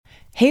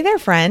Hey there,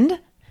 friend.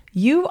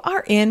 You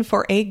are in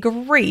for a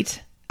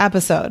great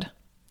episode.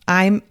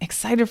 I'm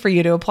excited for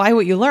you to apply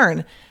what you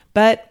learn.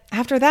 But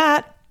after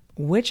that,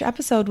 which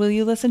episode will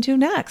you listen to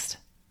next?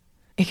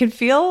 It can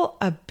feel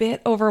a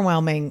bit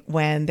overwhelming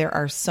when there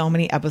are so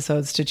many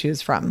episodes to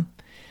choose from.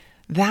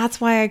 That's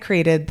why I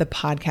created the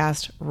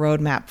podcast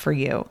roadmap for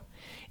you.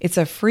 It's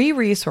a free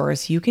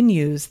resource you can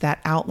use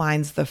that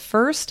outlines the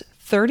first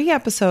 30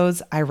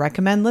 episodes I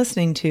recommend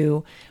listening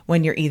to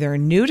when you're either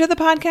new to the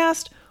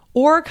podcast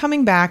or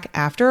coming back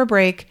after a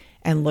break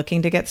and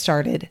looking to get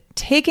started,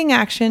 taking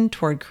action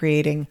toward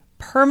creating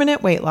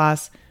permanent weight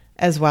loss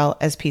as well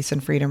as peace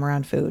and freedom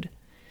around food.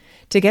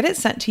 To get it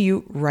sent to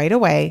you right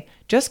away,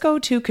 just go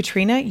to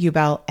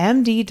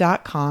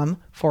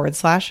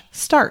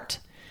katrinaubelmd.com/start.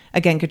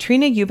 Again,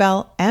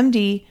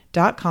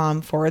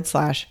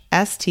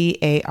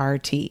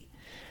 katrinaubelmd.com/START.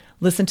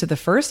 Listen to the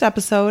first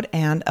episode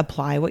and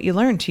apply what you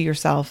learned to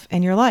yourself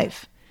and your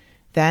life.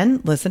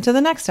 Then listen to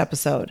the next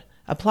episode,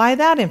 apply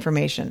that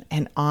information,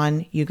 and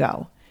on you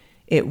go.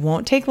 It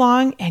won't take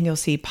long and you'll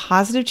see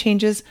positive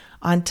changes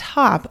on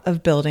top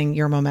of building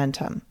your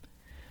momentum.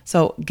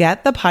 So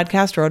get the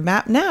podcast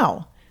roadmap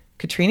now.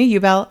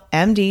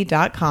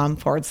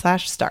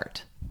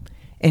 katrinaubelmd.com/start.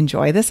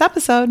 Enjoy this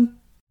episode.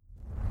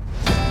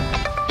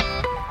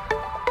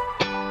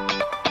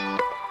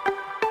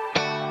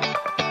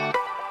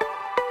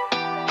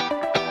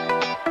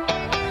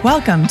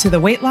 Welcome to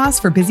the Weight Loss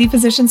for Busy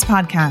Physicians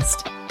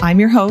podcast. I'm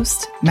your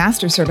host,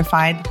 Master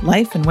Certified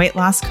Life and Weight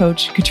Loss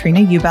Coach, Katrina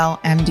Ubel,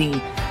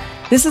 MD.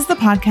 This is the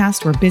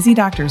podcast where busy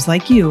doctors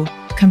like you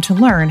come to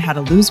learn how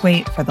to lose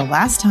weight for the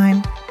last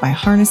time by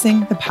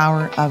harnessing the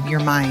power of your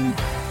mind.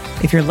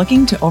 If you're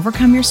looking to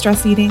overcome your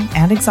stress eating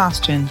and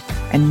exhaustion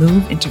and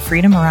move into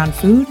freedom around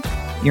food,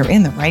 you're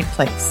in the right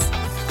place.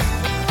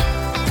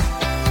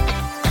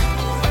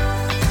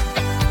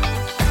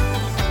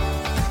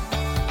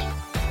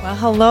 Well,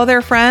 hello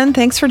there, friend.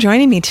 Thanks for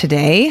joining me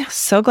today.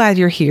 So glad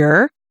you're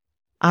here.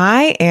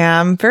 I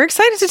am very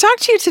excited to talk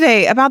to you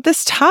today about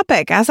this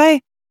topic. As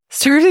I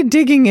started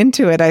digging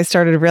into it, I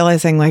started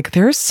realizing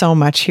there's so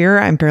much here.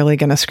 I'm barely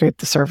going to scrape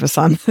the surface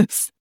on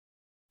this.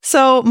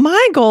 So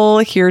my goal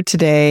here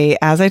today,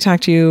 as I talk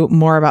to you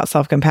more about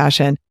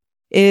self-compassion,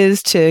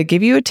 is to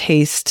give you a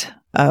taste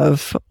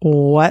of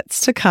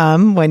what's to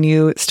come when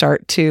you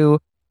start to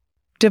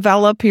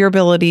develop your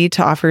ability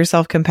to offer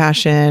yourself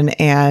compassion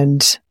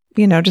and,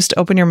 just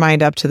open your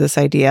mind up to this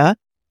idea.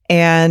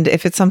 And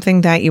if it's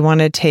something that you want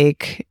to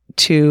take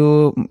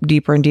to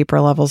deeper and deeper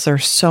levels,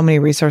 there's so many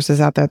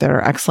resources out there that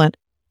are excellent.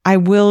 I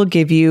will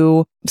give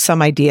you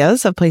some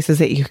ideas of places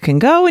that you can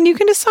go, and you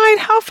can decide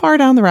how far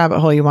down the rabbit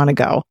hole you want to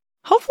go.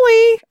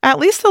 Hopefully, at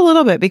least a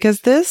little bit,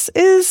 because this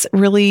is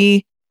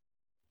really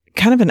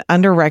kind of an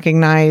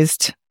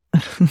under-recognized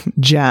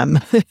gem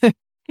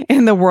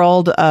in the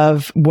world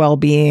of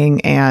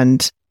well-being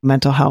and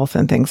mental health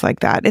and things like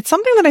that. It's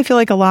something that I feel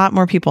like a lot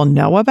more people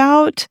know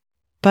about,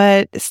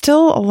 but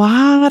still a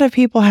lot of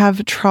people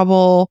have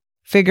trouble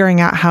figuring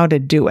out how to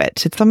do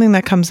it. It's something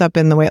that comes up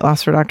in the Weight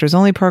Loss for Doctors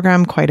Only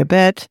program quite a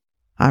bit.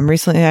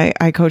 Recently,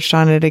 I coached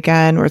on it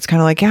again, where it's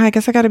kind of I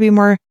guess I got to be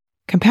more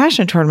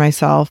compassionate toward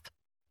myself,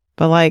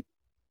 but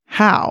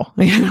how?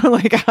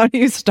 How do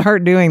you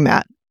start doing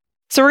that?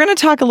 So we're going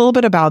to talk a little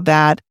bit about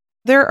that.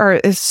 There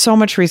is so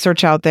much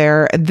research out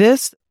there.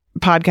 This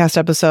podcast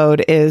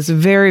episode is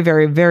very,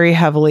 very, very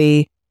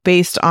heavily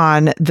based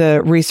on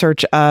the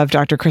research of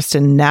Dr.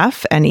 Kristin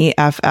Neff,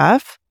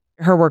 N-E-F-F.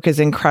 Her work is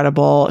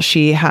incredible.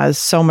 She has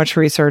so much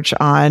research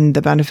on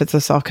the benefits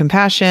of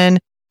self-compassion.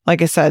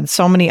 Like I said,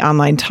 so many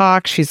online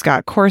talks. She's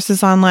got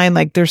courses online.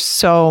 There's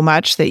so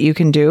much that you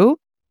can do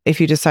if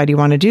you decide you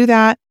want to do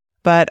that.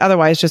 But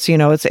otherwise, just,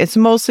 it's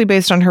mostly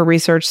based on her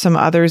research, some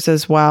others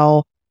as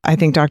well. I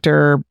think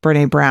Dr.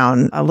 Brené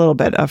Brown, a little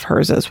bit of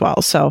hers as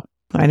well. So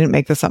I didn't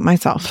make this up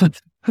myself,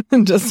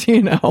 just so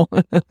you know.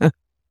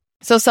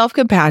 So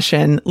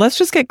self-compassion, let's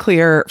just get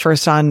clear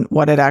first on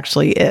what it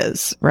actually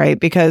is, right?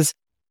 Because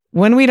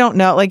when we don't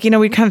know,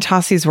 we kind of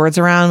toss these words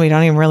around, we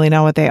don't even really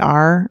know what they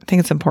are. I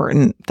think it's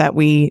important that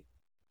we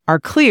are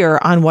clear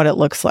on what it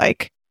looks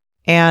like.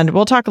 And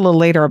we'll talk a little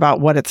later about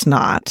what it's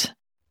not.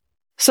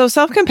 So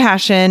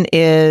self-compassion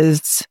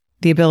is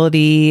the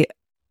ability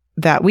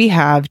that we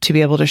have to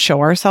be able to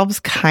show ourselves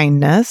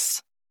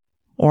kindness,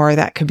 or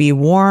that could be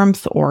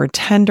warmth or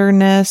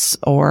tenderness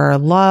or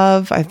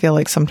love. I feel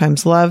like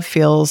sometimes love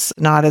feels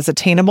not as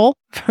attainable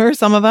for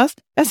some of us.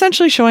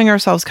 Essentially showing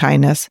ourselves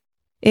kindness.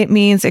 It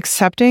means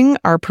accepting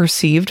our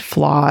perceived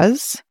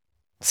flaws.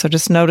 So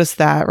just notice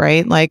that,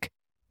 right?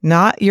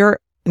 Not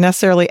your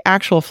necessarily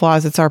actual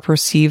flaws, it's our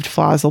perceived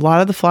flaws. A lot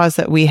of the flaws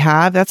that we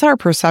have, that's our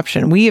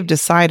perception. We have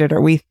decided,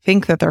 or we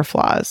think that they're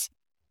flaws,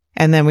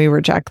 and then we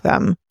reject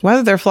them.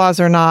 Whether they're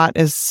flaws or not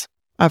is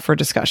up for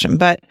discussion.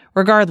 But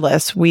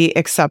regardless, we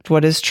accept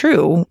what is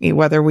true,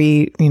 whether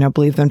we,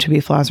 believe them to be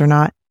flaws or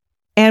not.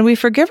 And we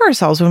forgive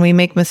ourselves when we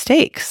make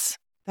mistakes.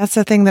 That's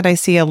the thing that I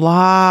see a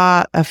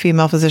lot of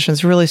female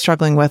physicians really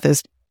struggling with,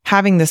 is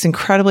having this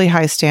incredibly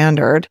high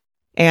standard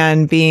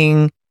and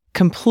being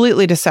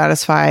completely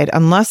dissatisfied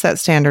unless that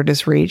standard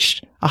is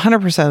reached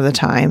 100% of the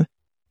time.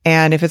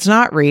 And if it's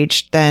not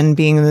reached, then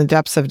being in the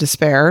depths of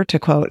despair, to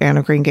quote Anne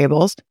of Green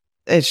Gables,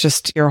 it's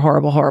just you're a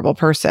horrible, horrible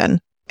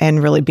person,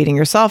 and really beating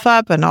yourself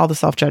up and all the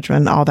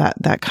self-judgment, all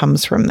that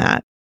comes from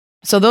that.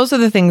 So those are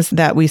the things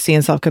that we see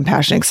in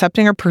self-compassion: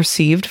 accepting our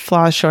perceived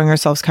flaws, showing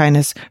ourselves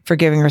kindness,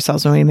 forgiving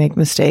ourselves when we make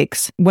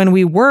mistakes. When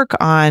we work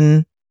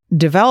on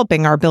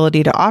developing our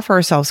ability to offer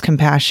ourselves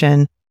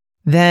compassion,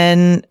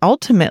 then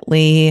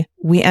ultimately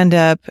we end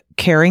up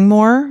caring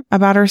more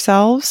about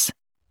ourselves.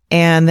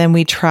 And then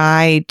we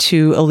try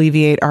to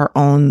alleviate our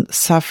own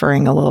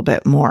suffering a little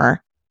bit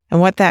more. And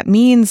what that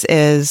means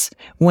is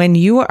when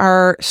you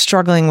are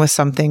struggling with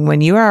something,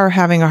 when you are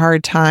having a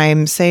hard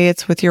time, say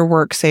it's with your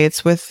work, say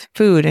it's with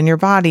food and your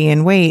body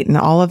and weight and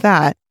all of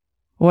that,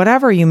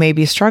 whatever you may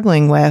be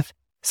struggling with,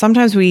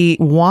 sometimes we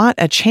want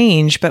a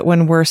change, but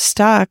when we're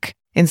stuck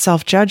in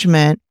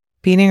self-judgment,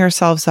 beating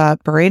ourselves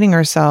up, berating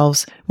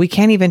ourselves, we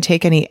can't even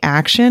take any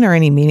action or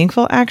any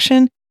meaningful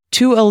action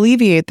to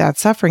alleviate that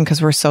suffering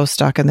because we're so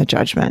stuck in the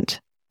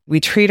judgment. We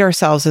treat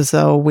ourselves as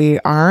though we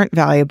aren't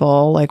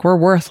valuable, like we're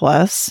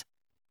worthless.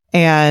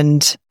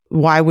 And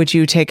why would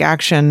you take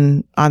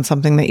action on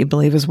something that you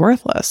believe is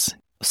worthless?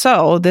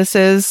 So this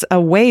is a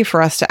way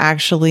for us to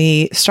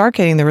actually start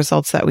getting the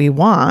results that we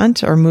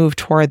want or move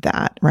toward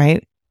that,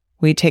 right?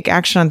 We take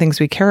action on things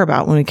we care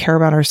about when we care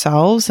about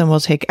ourselves, and we'll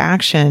take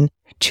action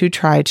to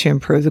try to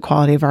improve the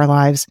quality of our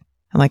lives.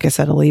 And like I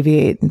said,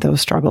 alleviate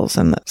those struggles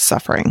and the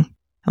suffering.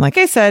 And like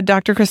I said,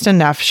 Dr. Kristin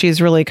Neff, she's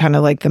really kind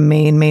of like the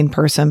main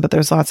person, but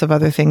there's lots of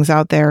other things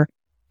out there.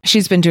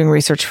 She's been doing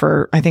research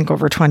for, I think,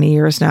 over 20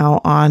 years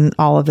now on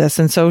all of this.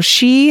 And so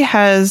she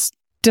has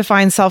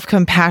defined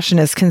self-compassion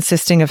as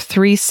consisting of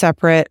 3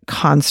 separate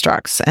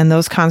constructs. And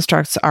those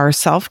constructs are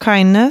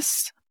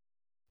self-kindness,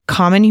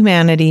 common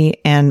humanity,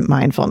 and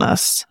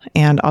mindfulness.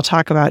 And I'll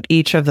talk about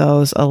each of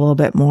those a little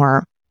bit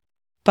more.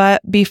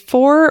 But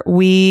before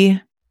we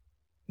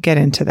get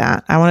into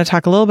that, I want to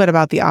talk a little bit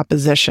about the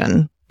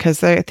opposition,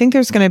 because I think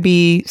there's going to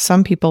be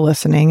some people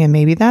listening, and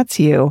maybe that's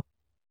you,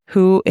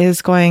 who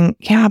is going,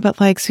 yeah, but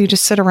like, so you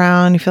just sit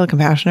around, you feel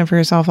compassionate for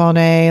yourself all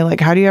day.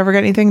 Like, how do you ever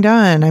get anything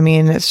done? I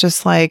mean, it's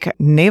just like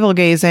navel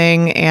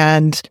gazing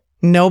and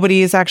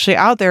nobody is actually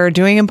out there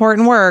doing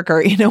important work,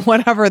 or,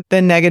 whatever the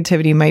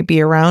negativity might be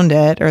around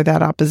it or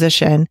that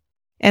opposition.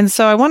 And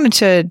so I wanted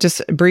to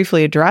just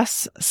briefly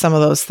address some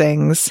of those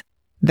things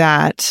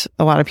that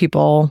a lot of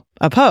people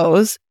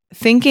oppose,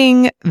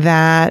 thinking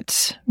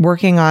that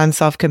working on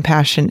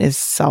self-compassion is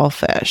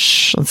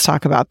selfish. Let's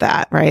talk about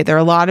that, right? There are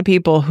a lot of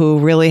people who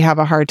really have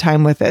a hard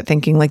time with it,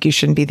 thinking like you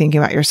shouldn't be thinking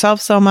about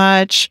yourself so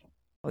much.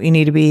 You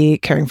need to be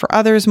caring for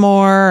others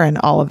more and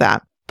all of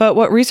that. But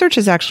what research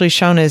has actually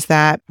shown is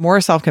that more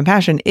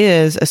self-compassion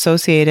is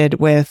associated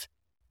with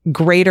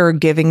greater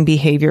giving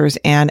behaviors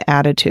and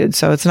attitudes.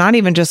 So it's not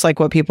even just like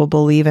what people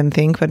believe and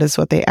think, but it's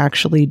what they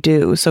actually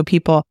do. So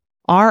people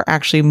are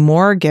actually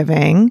more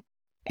giving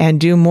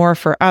and do more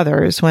for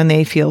others when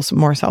they feel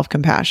more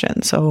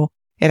self-compassion. So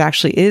it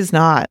actually is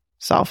not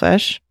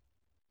selfish.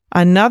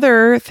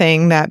 Another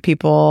thing that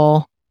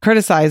people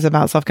criticize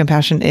about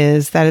self-compassion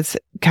is that it's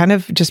kind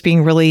of just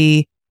being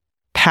really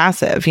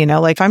passive,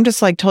 like if I'm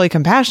just like totally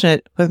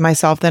compassionate with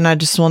myself, then I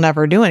just will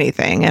never do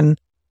anything. And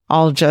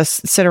I'll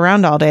just sit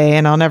around all day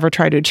and I'll never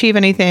try to achieve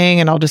anything.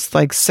 And I'll just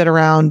like sit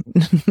around,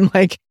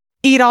 like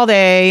eat all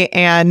day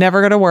and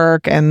never go to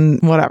work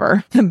and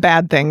whatever. The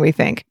bad thing we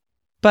think.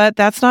 But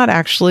that's not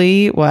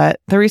actually what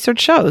the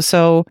research shows.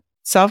 So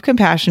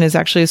self-compassion is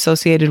actually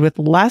associated with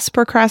less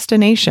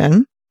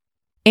procrastination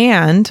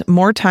and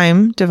more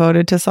time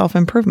devoted to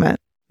self-improvement.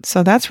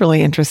 So that's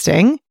really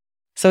interesting.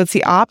 So it's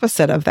the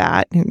opposite of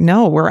that.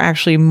 No, we're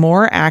actually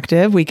more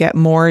active. We get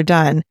more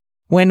done.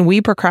 When we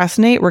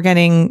procrastinate, we're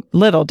getting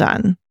little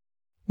done.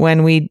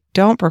 When we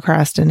don't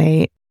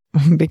procrastinate,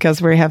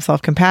 because we have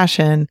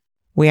self-compassion,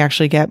 we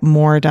actually get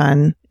more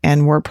done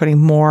and we're putting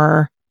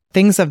more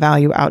things of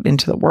value out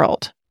into the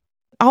world.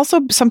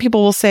 Also, some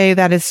people will say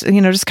that it's,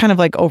 just kind of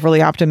like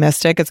overly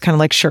optimistic. It's kind of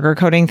like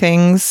sugarcoating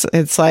things.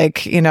 It's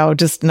like,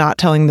 just not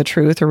telling the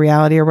truth or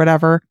reality or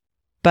whatever.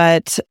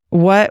 But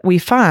what we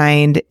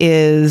find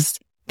is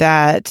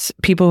that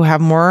people who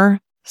have more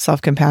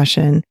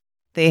self-compassion,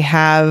 they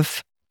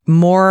have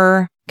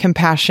more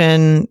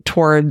compassion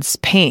towards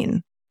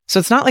pain. So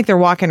it's not like they're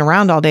walking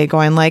around all day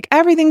going like,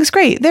 everything's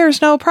great,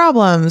 there's no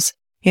problems.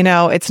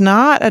 It's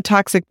not a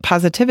toxic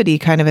positivity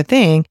kind of a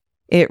thing.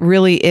 It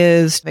really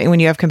is, when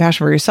you have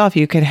compassion for yourself,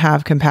 you can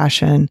have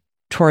compassion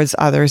towards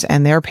others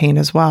and their pain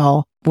as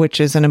well, which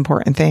is an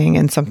important thing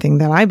and something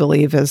that I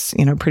believe is,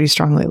 pretty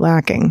strongly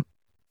lacking.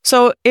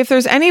 So if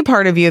there's any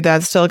part of you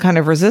that's still kind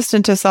of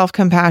resistant to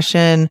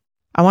self-compassion,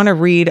 I want to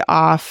read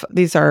off.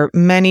 These are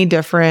many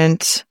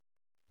different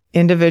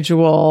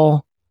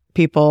individual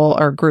people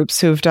or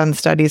groups who've done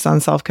studies on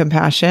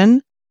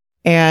self-compassion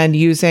and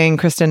using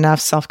Kristin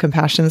Neff's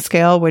self-compassion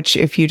scale, which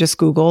if you just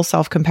Google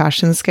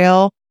self-compassion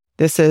scale,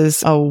 this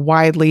is a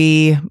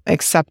widely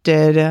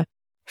accepted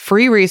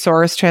free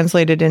resource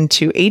translated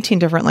into 18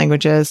 different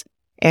languages.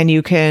 And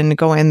you can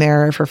go in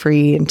there for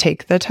free and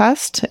take the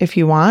test if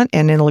you want,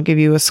 and it'll give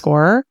you a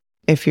score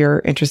if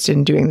you're interested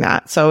in doing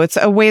that. So it's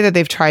a way that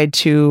they've tried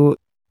to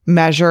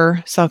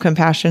measure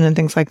self-compassion and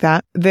things like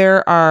that.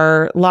 There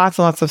are lots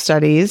and lots of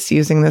studies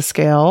using this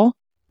scale.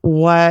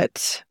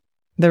 What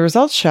the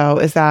results show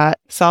is that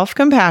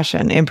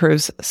self-compassion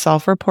improves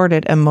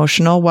self-reported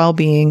emotional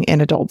well-being in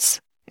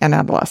adults and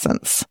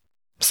adolescents.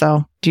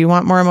 So do you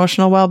want more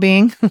emotional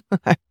well-being?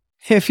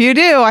 If you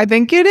do, I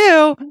think you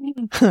do.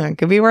 It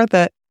could be worth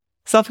it.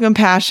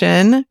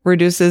 Self-compassion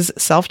reduces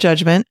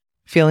self-judgment,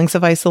 feelings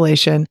of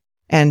isolation,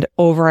 and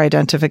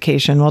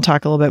over-identification. We'll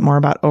talk a little bit more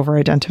about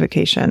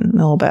over-identification in a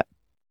little bit.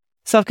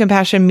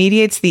 Self-compassion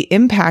mediates the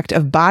impact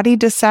of body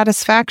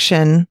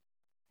dissatisfaction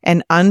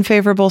and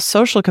unfavorable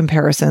social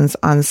comparisons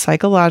on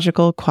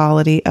psychological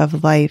quality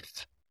of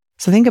life.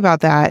 So think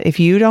about that. If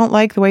you don't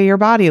like the way your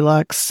body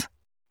looks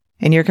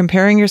and you're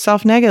comparing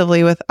yourself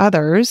negatively with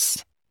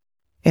others,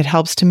 it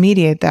helps to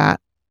mediate that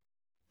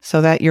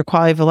so that your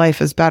quality of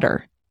life is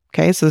better.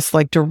 Okay. So this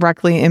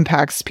directly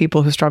impacts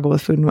people who struggle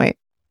with food and weight.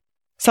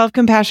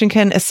 Self-compassion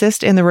can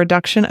assist in the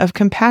reduction of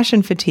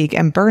compassion fatigue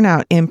and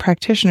burnout in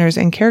practitioners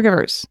and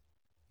caregivers.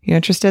 You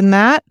interested in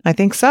that? I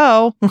think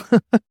so.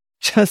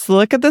 Just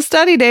look at the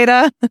study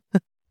data.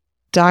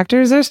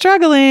 Doctors are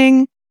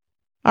struggling.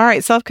 All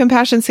right.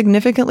 Self-compassion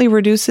significantly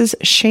reduces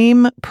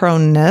shame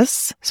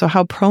proneness. So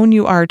how prone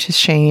you are to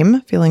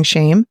shame, feeling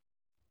shame.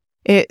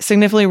 It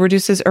significantly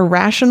reduces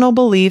irrational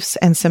beliefs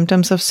and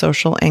symptoms of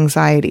social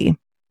anxiety.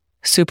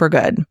 Super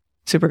good.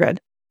 Super good.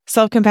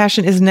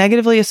 Self-compassion is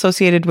negatively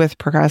associated with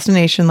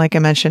procrastination, like I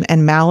mentioned,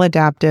 and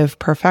maladaptive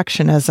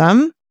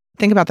perfectionism.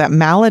 Think about that.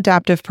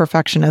 Maladaptive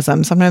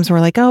perfectionism. Sometimes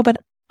we're like, oh, but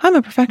I'm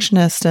a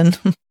perfectionist and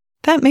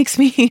that makes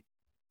me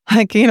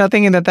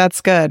thinking that that's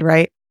good,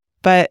 right?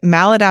 But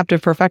maladaptive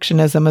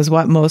perfectionism is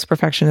what most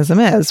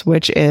perfectionism is,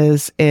 which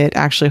is it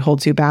actually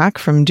holds you back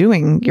from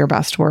doing your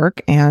best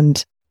work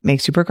and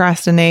makes you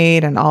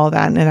procrastinate and all of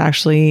that. And it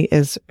actually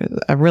is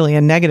really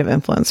a negative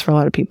influence for a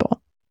lot of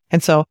people.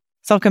 And so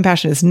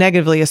self-compassion is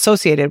negatively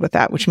associated with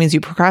that, which means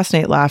you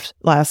procrastinate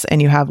less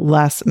and you have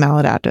less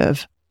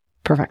maladaptive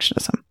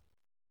perfectionism.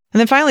 And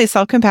then finally,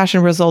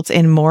 self-compassion results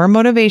in more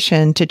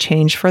motivation to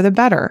change for the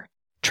better,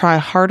 try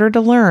harder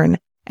to learn,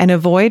 and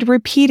avoid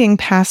repeating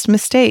past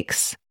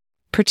mistakes,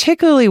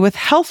 particularly with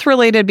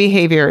health-related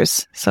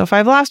behaviors. So if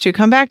I've lost you,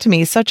 come back to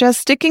me, such as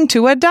sticking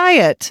to a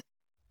diet,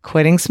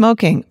 quitting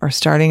smoking, or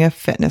starting a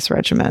fitness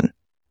regimen.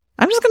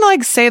 I'm just going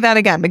to say that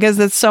again because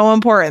it's so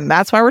important.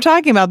 That's why we're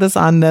talking about this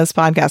on this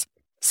podcast.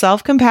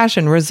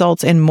 Self-compassion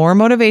results in more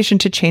motivation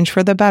to change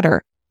for the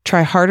better,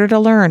 try harder to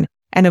learn,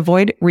 and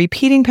avoid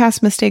repeating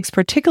past mistakes,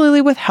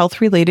 particularly with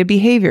health-related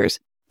behaviors,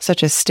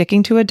 such as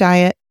sticking to a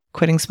diet,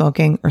 quitting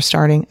smoking, or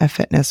starting a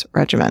fitness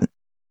regimen.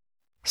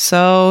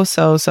 So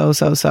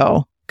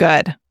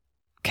good.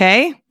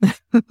 Okay?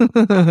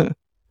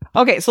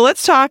 Okay, so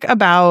let's talk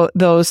about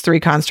those three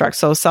constructs.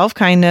 So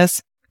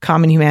self-kindness,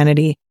 common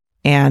humanity,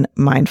 and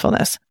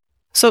mindfulness.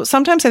 So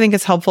sometimes I think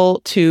it's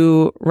helpful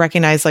to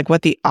recognize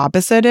what the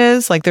opposite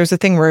is. There's a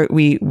thing where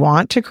we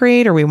want to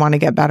create or we want to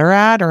get better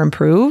at or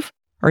improve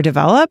or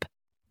develop,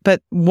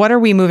 but what are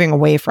we moving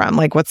away from?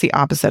 What's the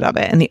opposite of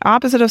it? And the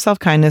opposite of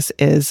self-kindness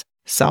is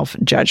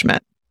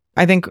self-judgment.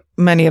 I think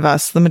many of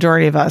us, the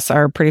majority of us,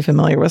 are pretty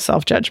familiar with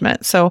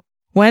self-judgment. So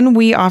when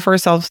we offer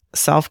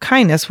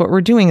self-kindness, what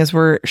we're doing is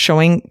we're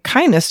showing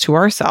kindness to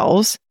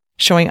ourselves,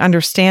 showing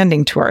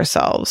understanding to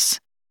ourselves,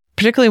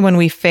 particularly when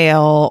we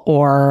fail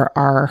or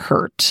are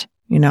hurt,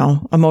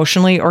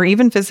 emotionally or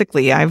even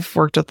physically. I've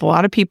worked with a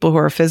lot of people who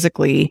are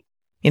physically,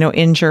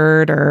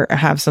 injured or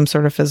have some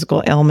sort of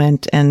physical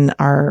ailment and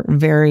are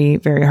very,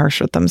 very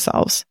harsh with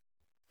themselves.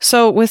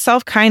 So with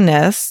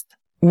self-kindness,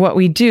 what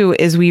we do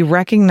is we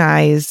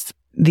recognize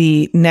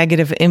the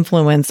negative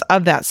influence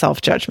of that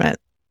self-judgment,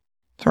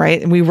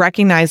 right? We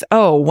recognize,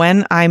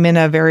 when I'm in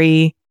a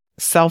very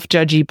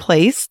self-judgy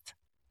place,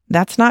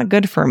 that's not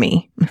good for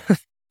me.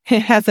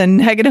 It has a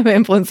negative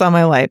influence on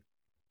my life.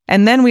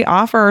 And then we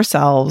offer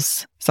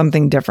ourselves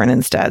something different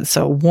instead.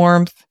 So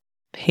warmth,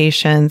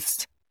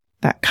 patience,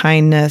 that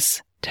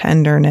kindness,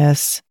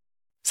 tenderness.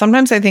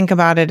 Sometimes I think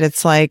about it,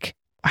 it's like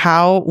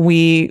how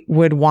we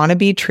would want to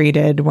be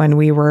treated when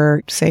we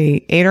were,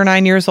 say, 8 or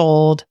 9 years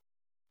old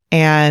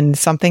and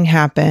something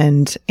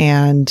happened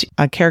and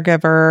a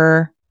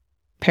caregiver,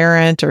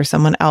 parent, or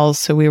someone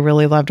else who we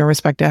really loved and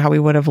respected, how we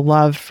would have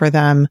loved for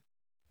them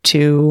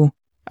to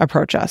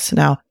approach us.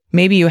 Now,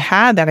 maybe you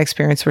had that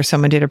experience where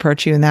someone did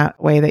approach you in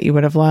that way that you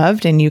would have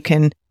loved, and you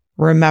can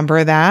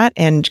remember that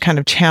and kind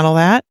of channel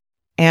that.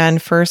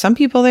 And for some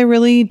people, they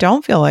really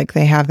don't feel like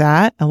they have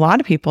that. A lot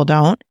of people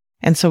don't.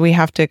 And so we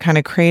have to kind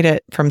of create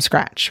it from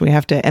scratch. We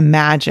have to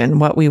imagine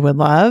what we would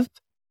love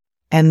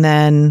and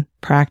then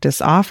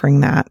practice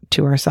offering that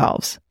to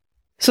ourselves.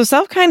 So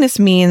self-kindness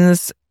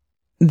means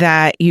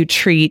that you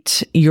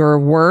treat your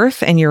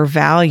worth and your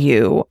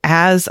value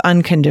as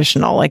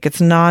unconditional, like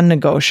it's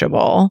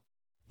non-negotiable,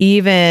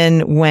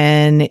 even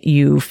when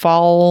you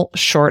fall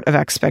short of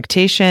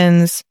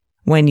expectations,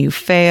 when you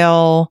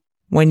fail,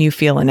 when you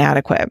feel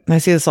inadequate. And I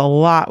see this a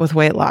lot with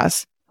weight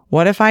loss.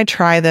 What if I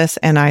try this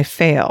and I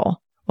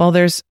fail? Well,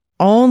 there's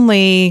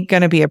only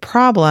going to be a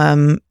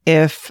problem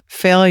if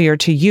failure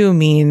to you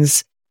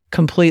means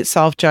complete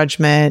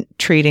self-judgment,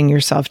 treating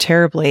yourself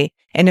terribly.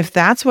 And if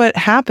that's what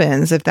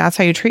happens, if that's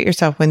how you treat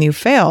yourself when you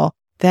fail,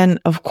 then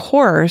of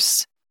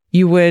course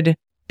you would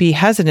be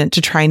hesitant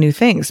to try new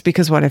things,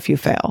 because what if you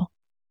fail?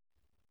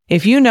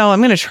 If you know, I'm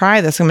going to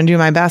try this, I'm going to do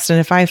my best, and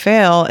if I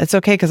fail, it's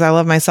okay because I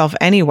love myself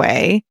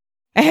anyway.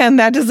 And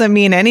that doesn't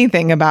mean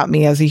anything about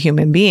me as a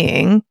human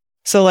being.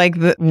 So like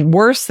the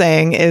worst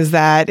thing is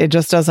that it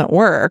just doesn't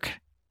work.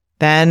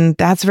 Then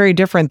that's very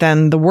different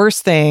than the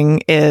worst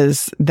thing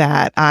is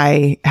that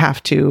I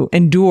have to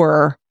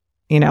endure,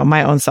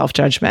 my own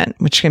self-judgment,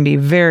 which can be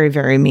very,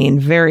 very mean,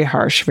 very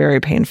harsh, very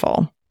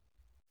painful.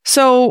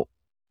 So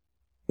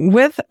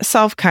with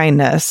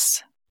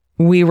self-kindness,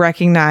 we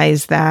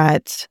recognize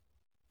that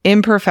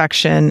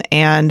imperfection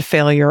and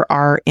failure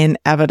are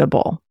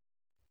inevitable.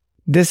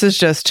 This is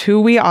just who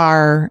we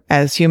are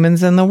as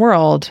humans in the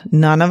world.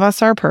 None of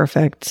us are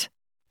perfect.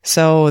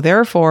 So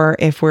therefore,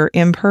 if we're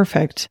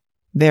imperfect,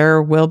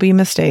 there will be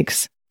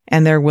mistakes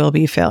and there will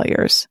be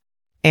failures.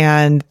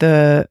 And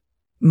the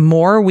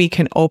more we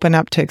can open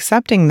up to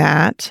accepting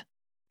that,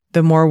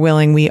 the more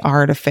willing we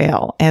are to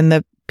fail. And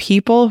the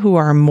people who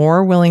are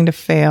more willing to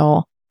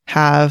fail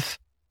have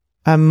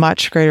a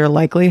much greater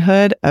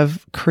likelihood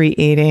of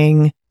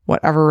creating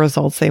whatever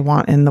results they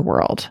want in the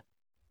world.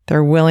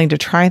 They're willing to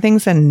try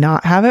things and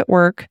not have it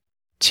work,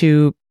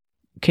 to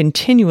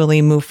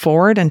continually move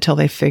forward until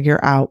they figure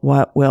out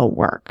what will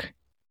work.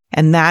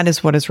 And that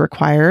is what is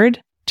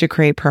required to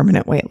create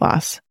permanent weight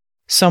loss.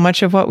 So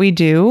much of what we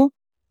do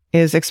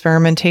is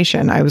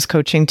experimentation. I was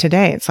coaching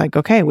today. It's like,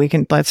 okay,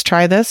 let's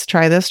try this,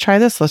 try this, try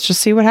this. Let's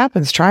just see what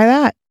happens. Try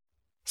that.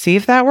 See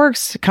if that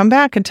works. Come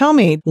back and tell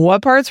me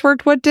what parts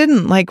worked, what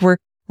didn't. Like we're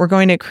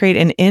going to create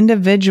an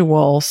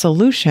individual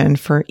solution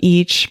for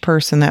each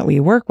person that we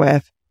work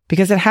with,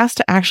 because it has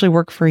to actually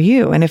work for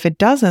you. And if it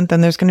doesn't,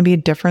 then there's going to be a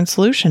different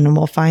solution and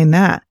we'll find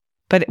that.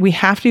 But we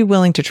have to be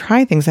willing to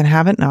try things and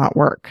have it not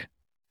work.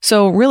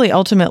 So really,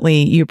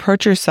 ultimately, you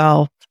approach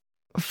yourself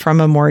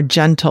from a more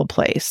gentle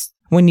place.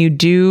 When you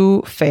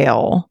do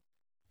fail,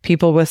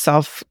 people with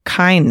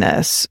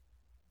self-kindness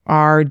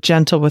are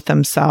gentle with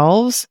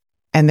themselves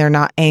and they're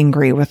not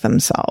angry with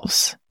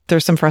themselves.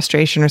 There's some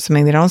frustration or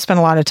something. They don't spend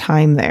a lot of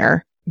time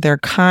there. They're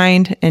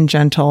kind and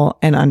gentle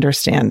and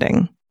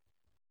understanding.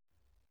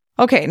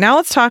 Okay, now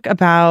let's talk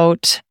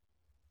about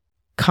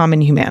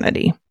common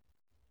humanity.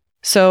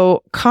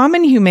 So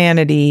common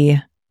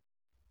humanity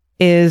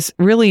is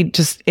really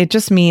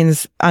just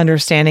means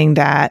understanding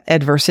that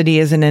adversity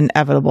is an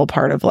inevitable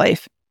part of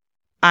life.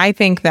 I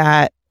think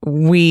that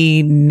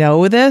we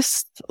know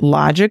this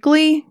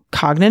logically,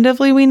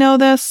 cognitively we know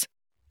this,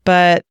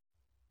 but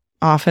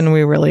often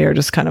we really are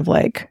just kind of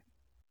like,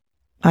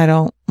 I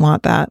don't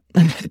want that.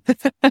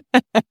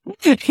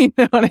 You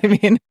know what I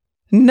mean?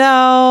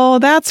 No,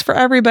 that's for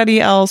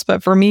everybody else.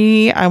 But for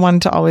me, I want it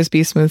to always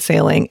be smooth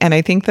sailing. And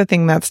I think the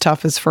thing that's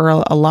tough is for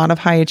a lot of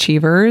high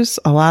achievers,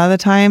 a lot of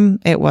the time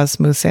it was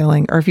smooth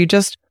sailing. Or if you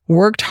just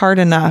worked hard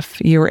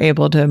enough, you were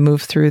able to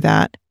move through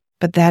that.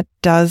 But that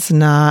does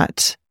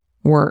not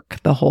work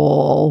the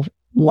whole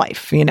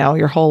life,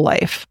 your whole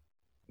life.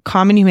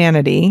 Common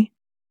humanity,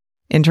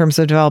 in terms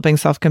of developing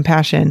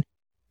self-compassion,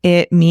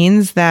 it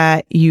means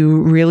that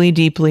you really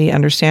deeply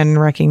understand and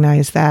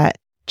recognize that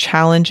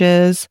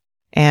challenges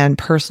and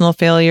personal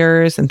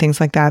failures and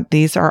things like that,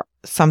 these are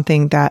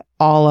something that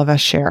all of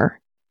us share.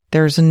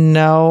 There's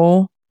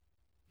no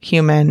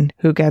human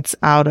who gets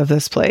out of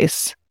this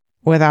place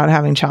without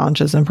having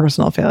challenges and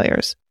personal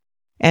failures.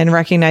 And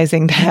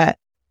recognizing that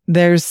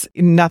there's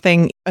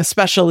nothing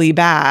especially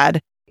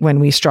bad when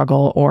we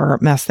struggle or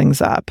mess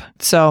things up.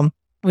 So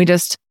we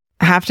just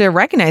have to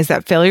recognize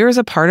that failure is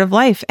a part of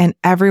life and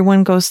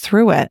everyone goes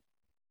through it.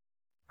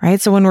 Right?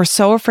 So when we're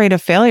so afraid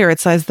of failure,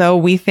 it's as though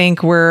we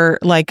think we're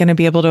like going to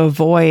be able to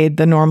avoid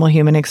the normal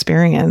human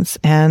experience.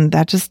 And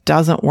that just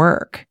doesn't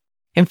work.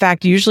 In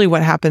fact, usually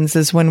what happens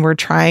is when we're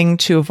trying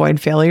to avoid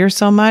failure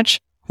so much,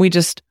 we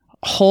just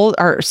hold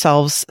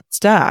ourselves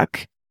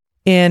stuck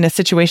in a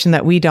situation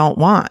that we don't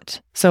want.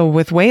 So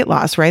with weight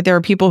loss, right? There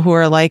are people who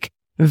are like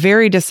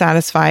very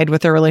dissatisfied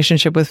with their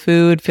relationship with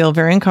food, feel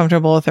very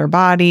uncomfortable with their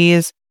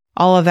bodies,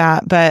 all of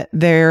that, but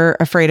they're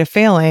afraid of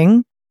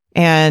failing.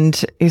 And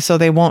so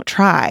they won't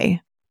try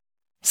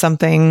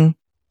something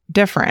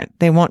different.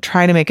 They won't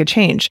try to make a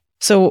change.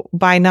 So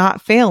by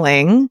not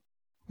failing,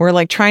 we're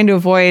like trying to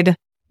avoid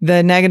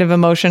the negative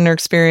emotion or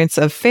experience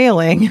of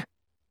failing.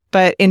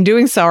 But in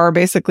doing so, are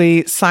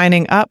basically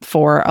signing up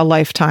for a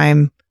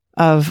lifetime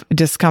of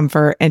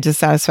discomfort and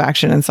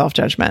dissatisfaction and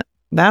self-judgment.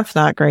 That's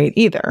not great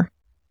either.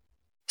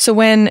 So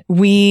when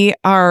we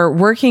are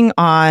working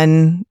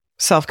on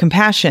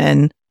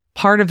self-compassion,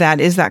 part of that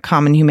is that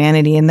common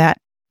humanity, and that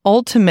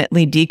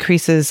ultimately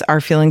decreases our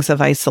feelings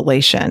of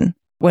isolation.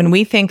 When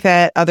we think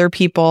that other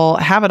people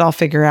have it all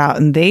figured out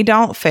and they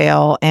don't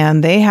fail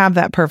and they have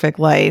that perfect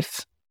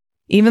life,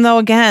 Even though,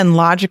 again,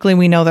 logically,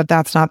 we know that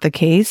that's not the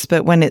case,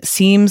 but when it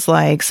seems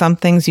like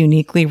something's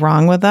uniquely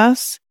wrong with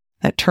us,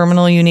 that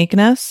terminal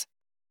uniqueness,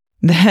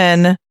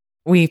 then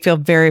we feel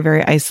very,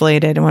 very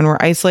isolated. And when we're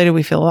isolated,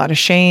 we feel a lot of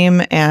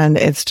shame. And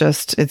it's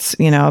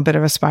a bit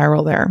of a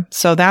spiral there.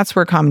 So that's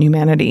where common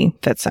humanity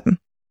fits in.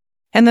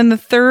 And then the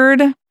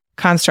third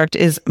construct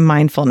is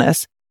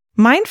mindfulness.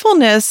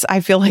 Mindfulness,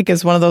 I feel like,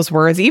 is one of those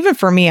words, even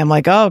for me, I'm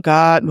like, oh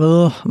God,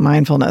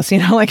 mindfulness.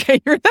 Like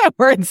I hear that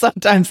word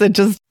sometimes, it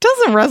just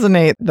doesn't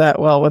resonate that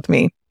well with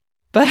me.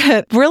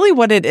 But really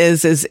what it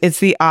is it's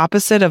the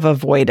opposite of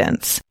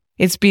avoidance.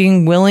 It's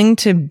being willing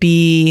to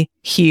be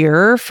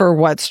here for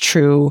what's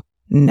true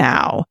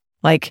now,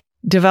 like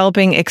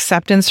developing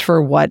acceptance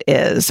for what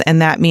is.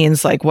 And that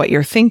means like what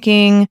you're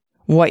thinking,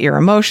 what your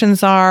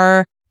emotions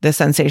are, the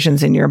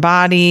sensations in your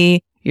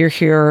body. You're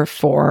here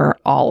for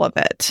all of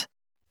it.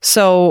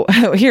 So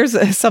here's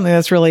something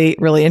that's really,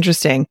 really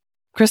interesting.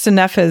 Kristin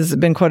Neff has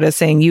been quoted as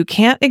saying, you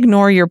can't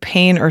ignore your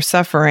pain or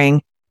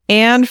suffering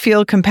and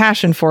feel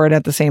compassion for it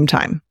at the same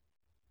time.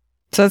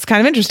 So it's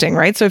kind of interesting,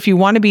 right? So if you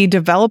want to be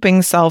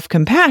developing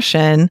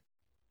self-compassion,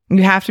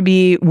 you have to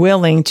be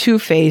willing to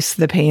face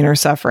the pain or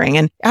suffering.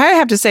 And I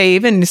have to say,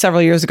 even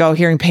several years ago,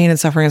 hearing pain and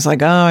suffering is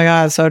like, oh my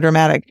God, it's so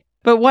dramatic.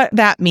 But what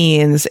that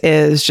means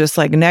is just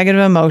like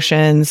negative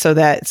emotions. So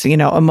that's,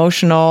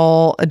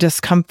 emotional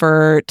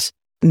discomfort,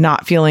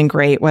 not feeling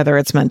great, whether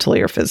it's mentally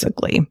or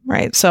physically,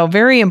 right? So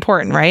very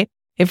important, right?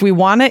 If we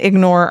want to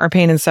ignore our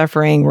pain and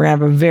suffering, we're going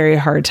to have a very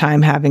hard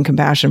time having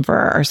compassion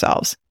for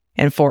ourselves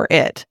and for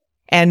it.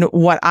 And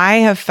what I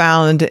have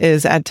found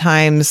is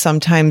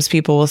sometimes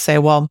people will say,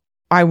 well,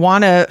 I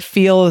want to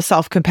feel the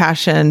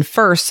self-compassion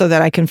first so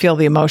that I can feel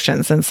the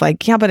emotions. And it's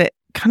like, yeah, but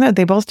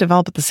they both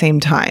develop at the same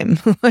time.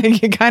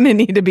 Like you kind of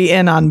need to be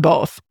in on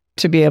both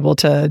to be able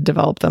to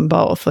develop them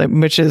both,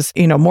 which is,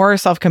 more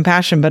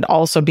self-compassion, but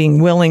also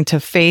being willing to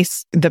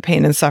face the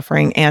pain and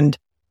suffering and,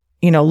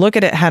 look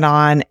at it head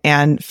on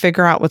and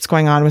figure out what's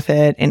going on with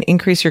it and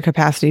increase your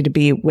capacity to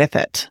be with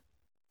it.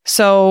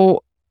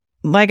 So,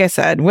 like I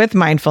said, with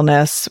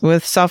mindfulness,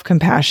 with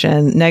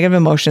self-compassion, negative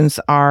emotions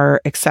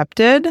are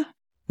accepted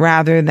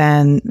rather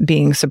than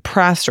being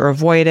suppressed or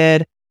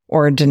avoided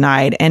or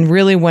denied. And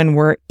really, when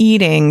we're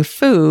eating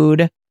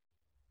food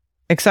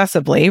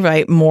excessively,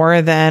 right,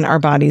 more than our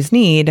bodies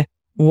need,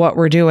 what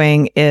we're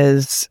doing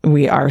is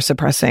we are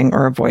suppressing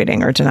or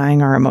avoiding or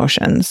denying our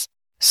emotions.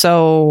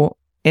 So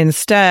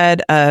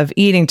instead of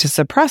eating to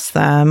suppress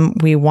them,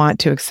 we want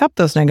to accept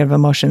those negative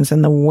emotions.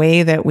 And the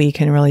way that we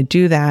can really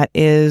do that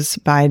is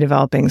by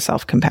developing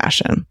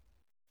self-compassion.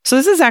 So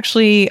this is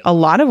actually a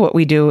lot of what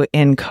we do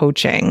in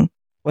coaching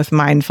with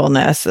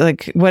mindfulness.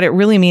 Like what it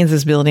really means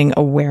is building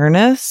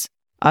awareness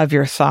of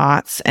your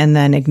thoughts and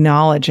then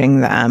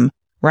acknowledging them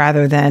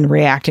rather than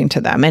reacting to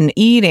them. And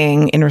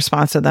eating in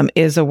response to them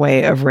is a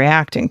way of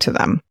reacting to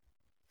them.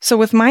 So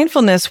with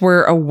mindfulness,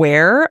 we're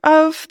aware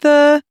of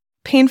the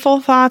painful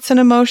thoughts and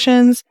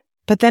emotions,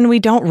 but then we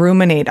don't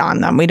ruminate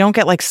on them. We don't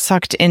get like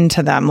sucked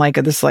into them like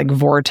this like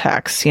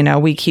vortex.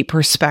 We keep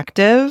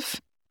perspective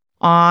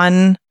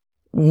on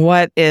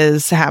what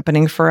is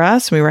happening for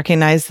us. We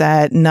recognize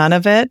that none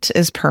of it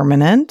is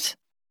permanent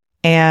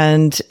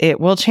and it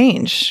will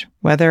change.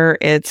 Whether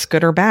it's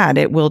good or bad,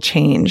 it will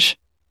change.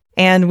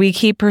 And we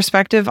keep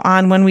perspective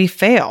on when we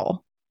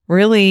fail,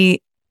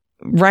 really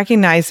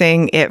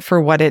recognizing it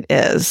for what it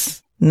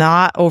is,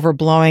 not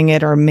overblowing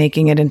it or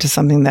making it into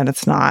something that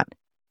it's not.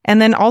 And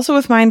then also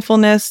with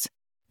mindfulness,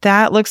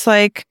 that looks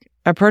like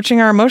approaching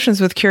our emotions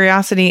with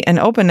curiosity and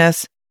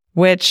openness,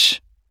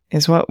 which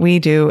is what we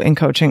do in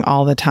coaching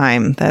all the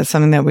time. That's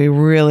something that we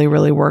really,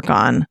 really work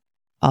on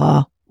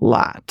a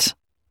lot.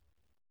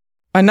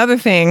 Another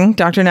thing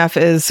Dr. Neff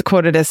is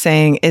quoted as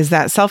saying is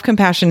that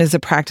self-compassion is a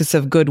practice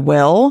of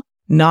goodwill,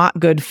 not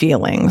good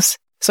feelings.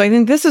 So I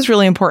think this is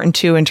really important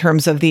too in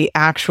terms of the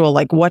actual,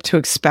 like what to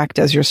expect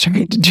as you're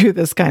starting to do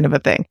this kind of a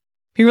thing.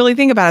 If you really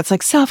think about it, it's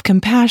like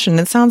self-compassion.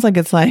 It sounds like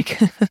it's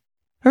like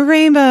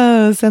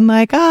rainbows and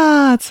like,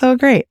 it's so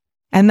great.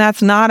 And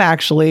that's not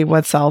actually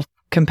what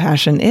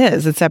self-compassion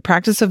is. It's a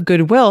practice of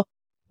goodwill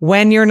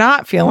when you're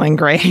not feeling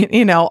great,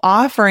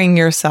 offering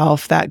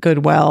yourself that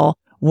goodwill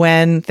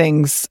when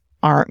things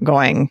aren't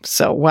going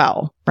so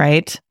well,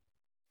 right?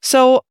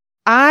 So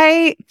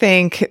I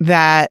think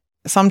that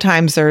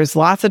sometimes there's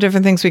lots of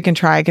different things we can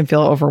try. It can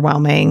feel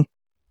overwhelming.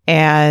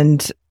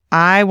 And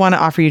I want to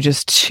offer you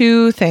just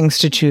 2 things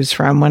to choose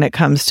from when it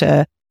comes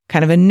to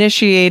kind of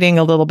initiating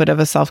a little bit of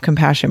a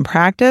self-compassion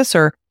practice,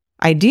 or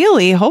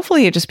ideally,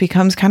 hopefully it just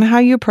becomes kind of how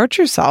you approach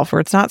yourself, where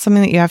it's not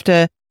something that you have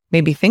to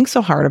maybe think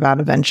so hard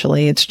about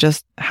eventually. It's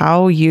just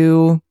how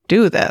you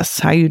do this,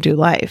 how you do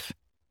life.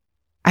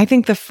 I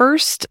think the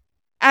first,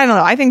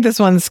 I think this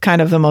one's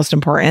kind of the most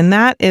important, and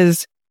that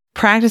is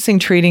practicing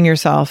treating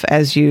yourself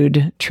as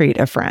you'd treat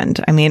a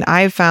friend. I mean,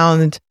 I've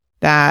found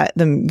that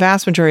the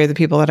vast majority of the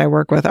people that I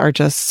work with are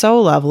just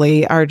so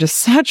lovely, are just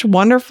such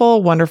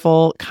wonderful,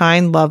 wonderful,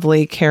 kind,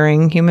 lovely,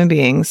 caring human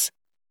beings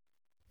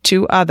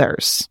to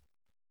others,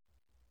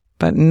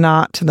 but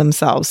not to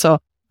themselves. So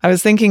I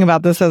was thinking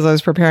about this as I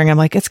was preparing. I'm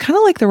like, it's kind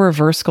of like the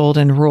reverse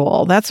golden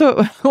rule. That's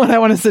what I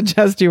want to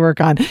suggest you work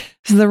on.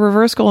 Is the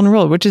reverse golden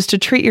rule, which is to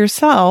treat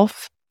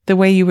yourself the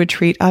way you would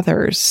treat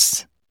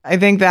others. I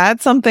think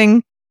that's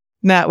something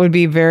that would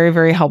be very,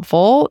 very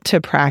helpful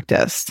to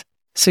practice.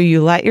 So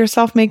you let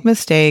yourself make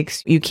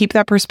mistakes. You keep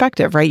that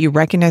perspective, right? You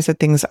recognize that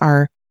things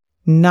are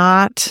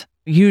not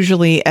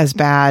usually as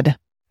bad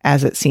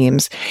as it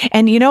seems.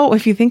 And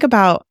if you think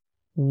about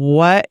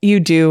what you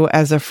do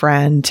as a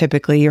friend,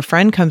 typically your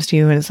friend comes to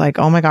you and is like,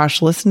 oh my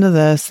gosh, listen to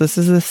this. This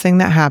is this thing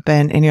that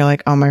happened. And you're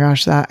like, oh my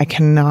gosh, I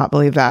cannot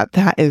believe that.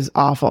 That is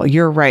awful.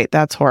 You're right.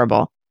 That's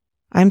horrible.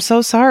 I'm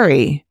so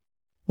sorry.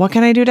 What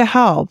can I do to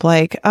help?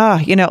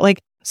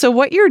 So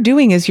what you're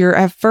doing is you're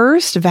at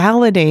first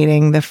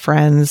validating the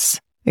friend's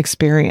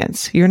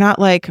experience. You're not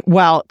like,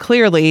 well,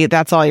 clearly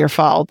that's all your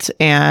fault.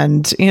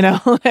 And,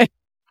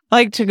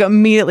 to go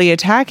immediately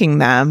attacking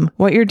them.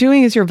 What you're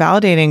doing is you're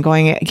validating,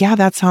 going, yeah,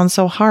 that sounds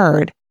so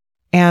hard.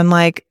 And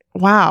like,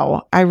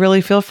 wow, I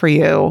really feel for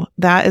you.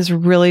 That is a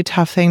really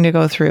tough thing to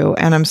go through.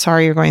 And I'm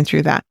sorry you're going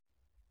through that.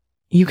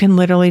 You can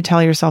literally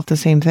tell yourself the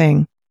same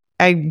thing.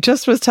 I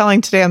just was telling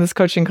today on this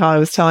coaching call, I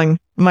was telling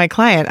my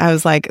client, I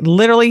was like,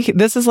 literally,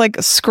 this is like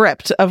a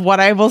script of what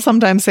I will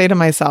sometimes say to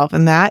myself.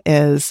 And that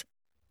is,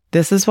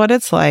 this is what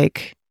it's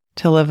like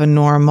to live a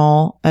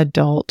normal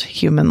adult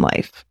human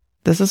life.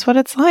 This is what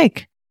it's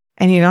like.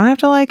 And you don't have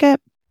to like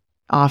it.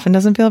 Often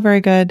doesn't feel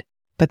very good,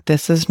 but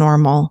this is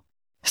normal.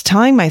 Just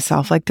telling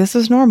myself like, this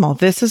is normal.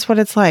 This is what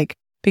it's like.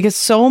 Because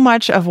so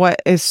much of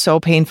what is so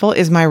painful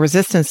is my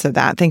resistance to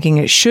that, thinking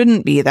it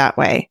shouldn't be that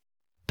way.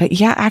 But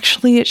yeah,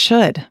 actually it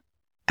should.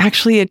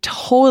 Actually, it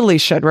totally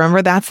should.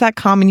 Remember, that's that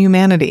common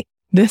humanity.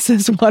 This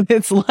is what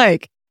it's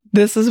like.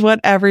 This is what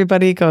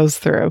everybody goes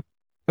through.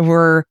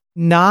 We're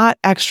not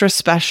extra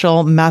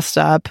special, messed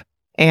up,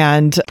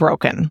 and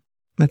broken.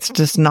 It's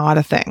just not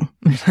a thing.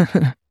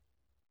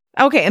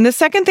 Okay. And the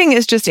second thing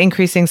is just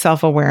increasing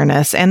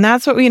self-awareness. And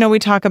that's what we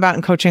talk about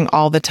in coaching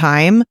all the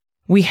time.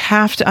 We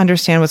have to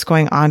understand what's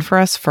going on for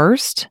us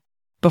first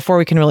before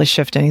we can really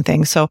shift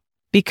anything. So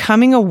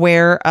becoming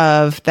aware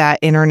of that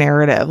inner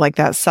narrative, like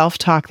that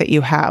self-talk that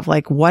you have,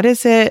 like, what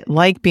is it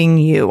like being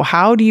you?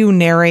 How do you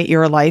narrate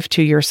your life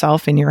to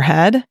yourself in your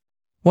head?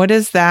 What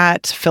is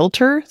that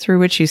filter through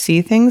which you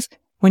see things?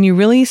 When you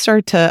really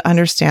start to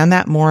understand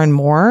that more and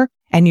more,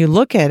 and you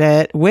look at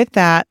it with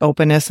that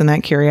openness and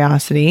that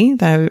curiosity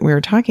that we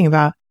were talking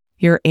about,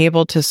 you're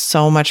able to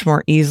so much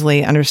more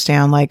easily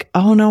understand, like,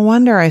 oh, no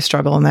wonder I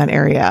struggle in that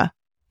area.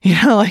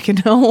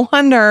 No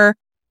wonder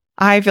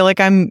I feel like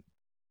I'm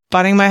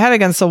butting my head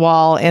against the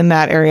wall in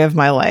that area of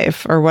my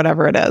life or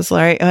whatever it is,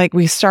 right? Like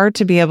we start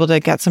to be able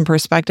to get some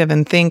perspective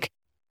and think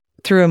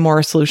through a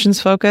more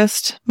solutions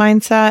focused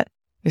mindset.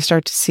 We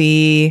start to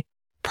see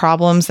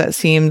problems that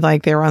seemed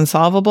like they were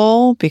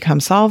unsolvable become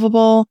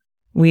solvable.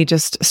 We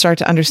just start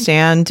to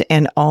understand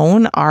and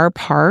own our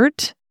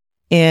part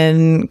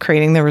in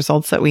creating the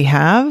results that we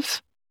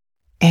have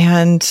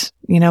and,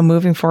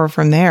 moving forward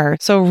from there.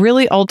 So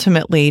really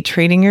ultimately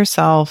treating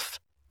yourself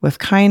with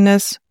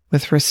kindness,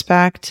 with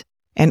respect,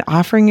 and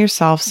offering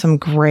yourself some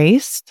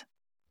grace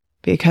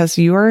because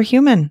you are a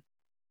human.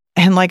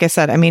 And like I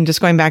said,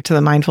 just going back to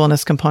the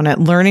mindfulness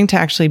component, learning to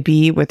actually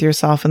be with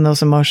yourself and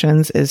those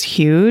emotions is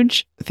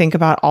huge. Think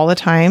about all the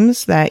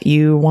times that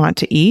you want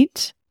to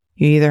eat.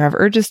 You either have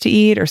urges to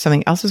eat or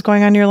something else is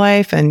going on in your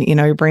life and,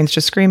 your brain's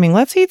just screaming,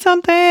 let's eat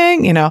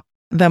something.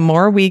 The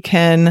more we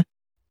can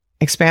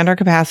expand our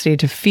capacity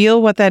to feel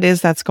what that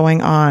is that's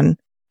going on,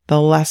 the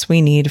less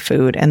we need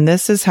food. And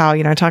this is how,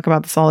 I talk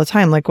about this all the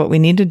time. Like what we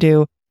need to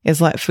do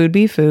is let food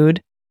be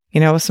food,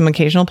 with some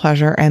occasional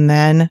pleasure, and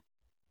then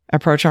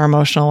approach our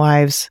emotional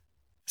lives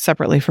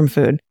separately from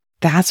food.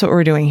 That's what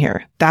we're doing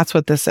here. That's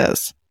what this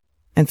is.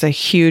 It's a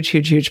huge,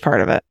 huge, huge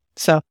part of it.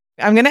 So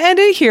I'm going to end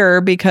it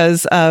here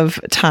because of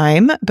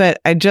time, but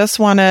I just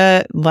want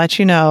to let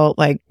you know,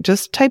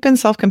 just type in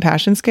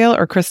self-compassion scale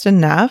or Kristin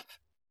Neff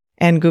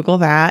and Google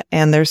that.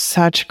 And there's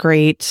such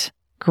great,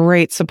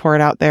 great support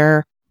out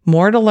there.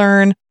 More to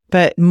learn,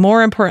 but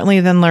more importantly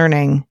than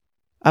learning,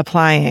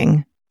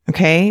 applying.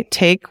 Okay.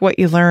 Take what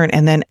you learn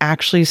and then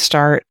actually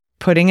start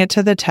putting it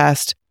to the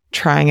test,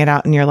 trying it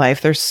out in your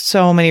life. There's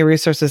so many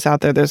resources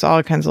out there. There's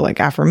all kinds of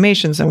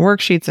affirmations and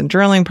worksheets and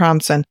journaling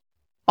prompts and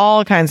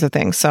all kinds of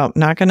things. So I'm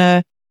not going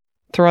to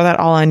throw that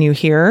all on you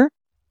here,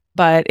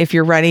 but if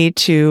you're ready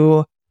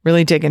to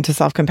really dig into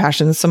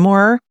self-compassion some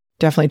more,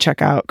 definitely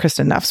check out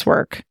Kristin Neff's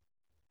work.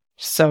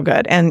 So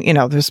good. And,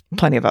 there's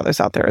plenty of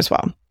others out there as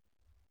well.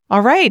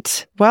 All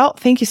right. Well,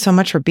 thank you so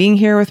much for being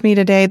here with me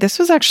today. This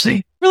was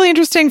actually really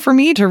interesting for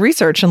me to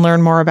research and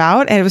learn more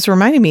about. And it was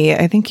reminding me,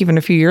 I think even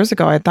a few years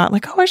ago, I thought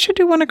I should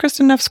do one of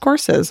Kristin Neff's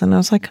courses. And I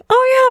was like,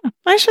 oh yeah,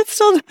 I should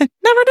still, never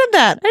did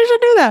that. I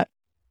should do that.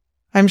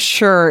 I'm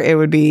sure it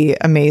would be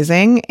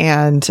amazing.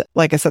 And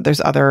like I said, there's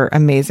other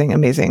amazing,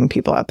 amazing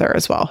people out there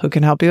as well who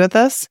can help you with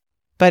this.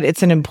 But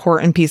it's an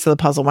important piece of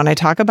the puzzle. When I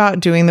talk about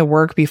doing the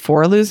work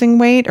before losing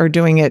weight or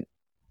doing it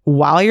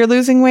while you're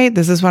losing weight,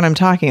 this is what I'm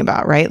talking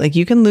about, right?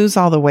 You can lose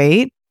all the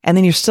weight And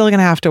then you're still going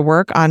to have to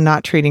work on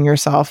not treating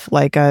yourself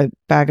like a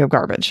bag of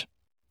garbage.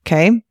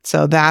 Okay.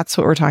 So that's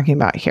what we're talking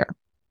about here. I'm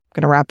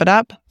going to wrap it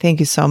up. Thank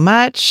you so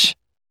much.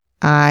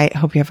 I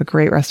hope you have a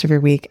great rest of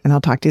your week, and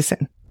I'll talk to you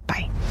soon.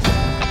 Bye.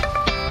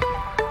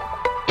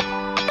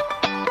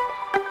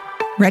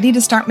 Ready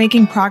to start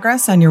making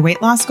progress on your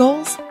weight loss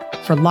goals?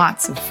 For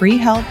lots of free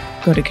help,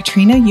 go to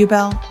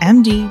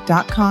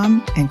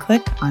KatrinaUbelMD.com and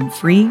click on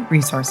free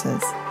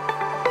resources.